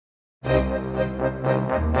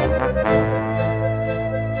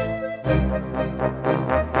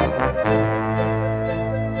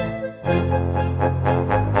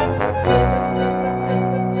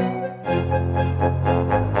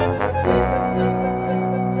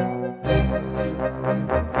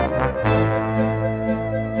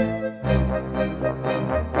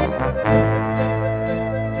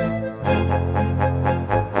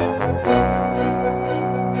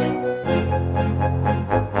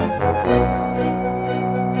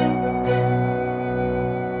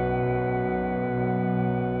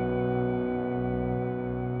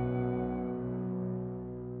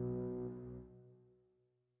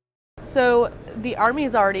So the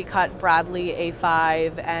Army's already cut Bradley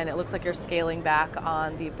A5, and it looks like you're scaling back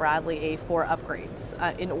on the Bradley A4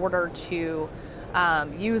 upgrades in order to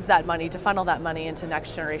use that money, to funnel that money into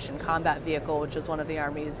next generation combat vehicle, which is one of the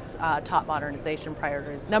Army's top modernization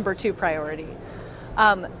priorities, #2 priority.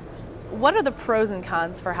 What are the pros and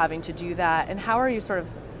cons for having to do that, and how are you sort of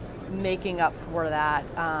making up for that,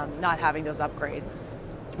 not having those upgrades?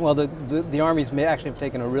 Well, the Army's actually have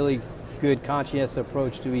taken a really good conscientious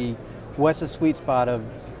approach to what's the sweet spot of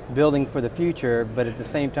building for the future, but at the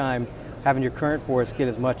same time having your current force get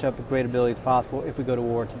as much upgradability as possible if we go to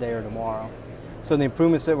war today or tomorrow. So the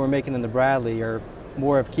improvements that we're making in the Bradley are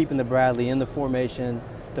more of keeping the Bradley in the formation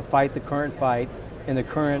to fight the current fight in the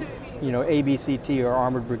current, ABCT or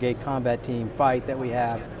Armored Brigade Combat Team fight that we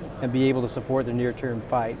have, and be able to support the near-term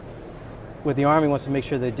fight. What the Army wants to make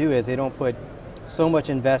sure they do is they don't put so much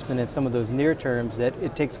investment in some of those near terms that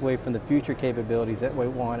it takes away from the future capabilities that we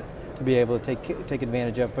want to be able to take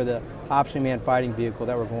advantage of for the optionally manned fighting vehicle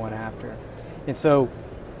that we're going after. And so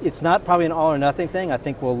it's not probably an all or nothing thing. I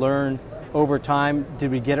think we'll learn over time, did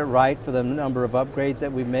we get it right for the number of upgrades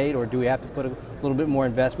that we've made, or do we have to put a little bit more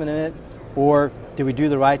investment in it? Or did we do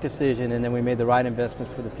the right decision and then we made the right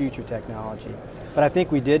investments for the future technology? But I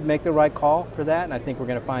think we did make the right call for that, and I think we're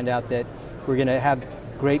going to find out that we're going to have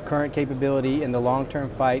great current capability in the long-term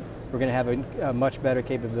fight. We're going to have a much better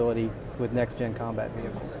capability with next-gen combat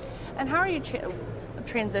vehicle. And how are you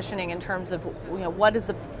transitioning in terms of what is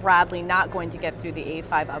the Bradley not going to get through the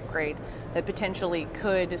A5 upgrade that potentially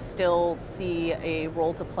could still see a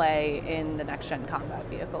role to play in the next-gen combat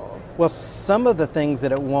vehicle? Well, some of the things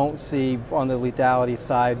that it won't see on the lethality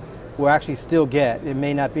side will actually still get. It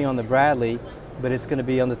may not be on the Bradley, but it's going to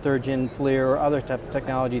be on the 3rd-gen FLIR or other type of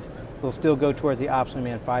technologies. Will still go towards the optionally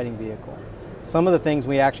manned fighting vehicle. Some of the things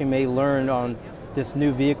we actually may learn on this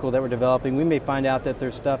new vehicle that we're developing, we may find out that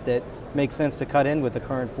there's stuff that makes sense to cut in with the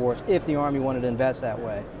current force if the Army wanted to invest that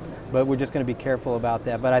way. But we're just going to be careful about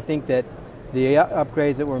that. But I think that the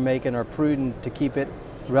upgrades that we're making are prudent to keep it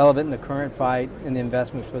relevant in the current fight, and the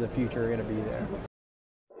investments for the future are going to be there.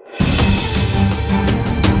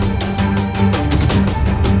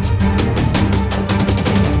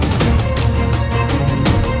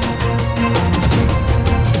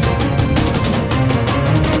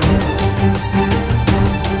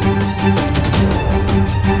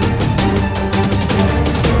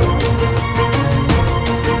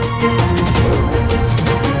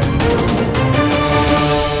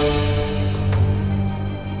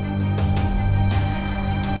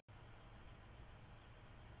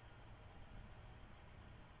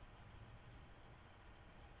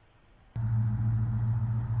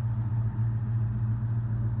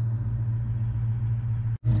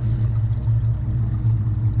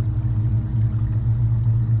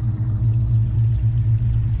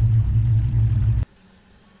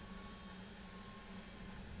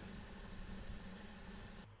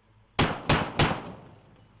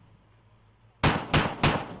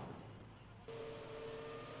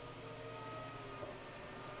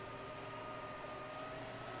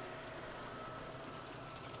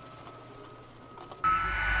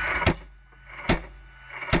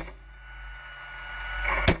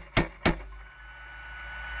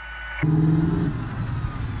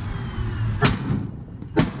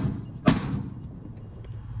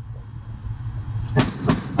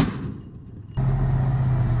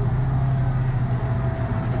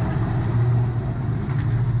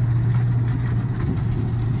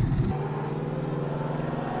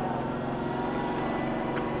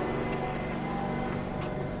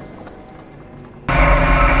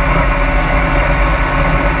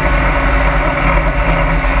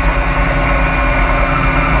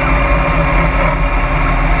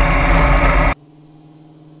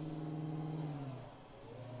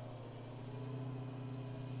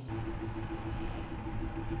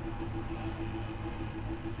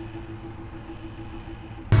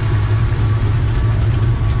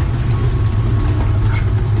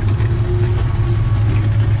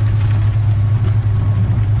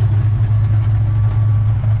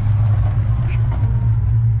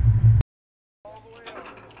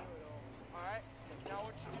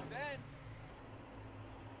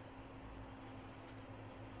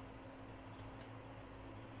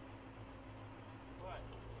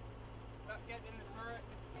 get in the turret.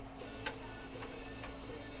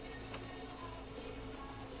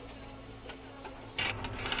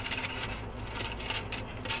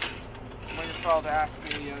 When your father asked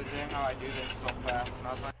me the other day how I do this so fast, and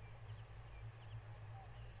I was like,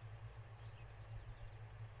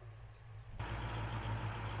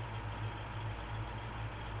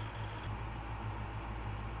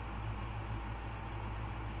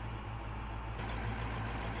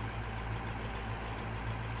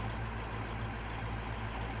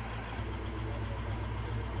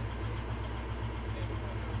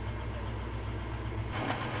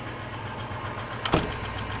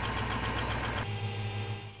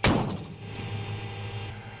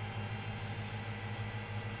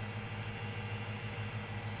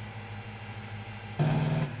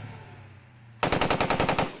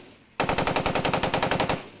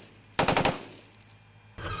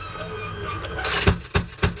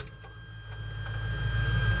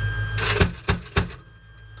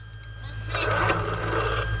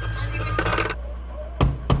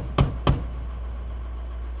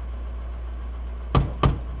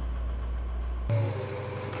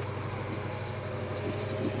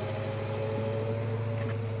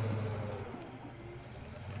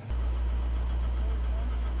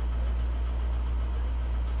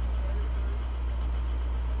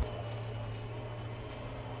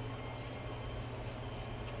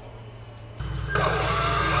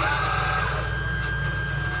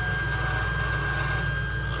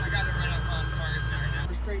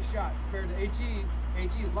 shot compared to HE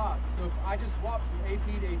is locked. So if I just swapped from AP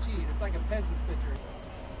to HE, it's like a Pez dispenser.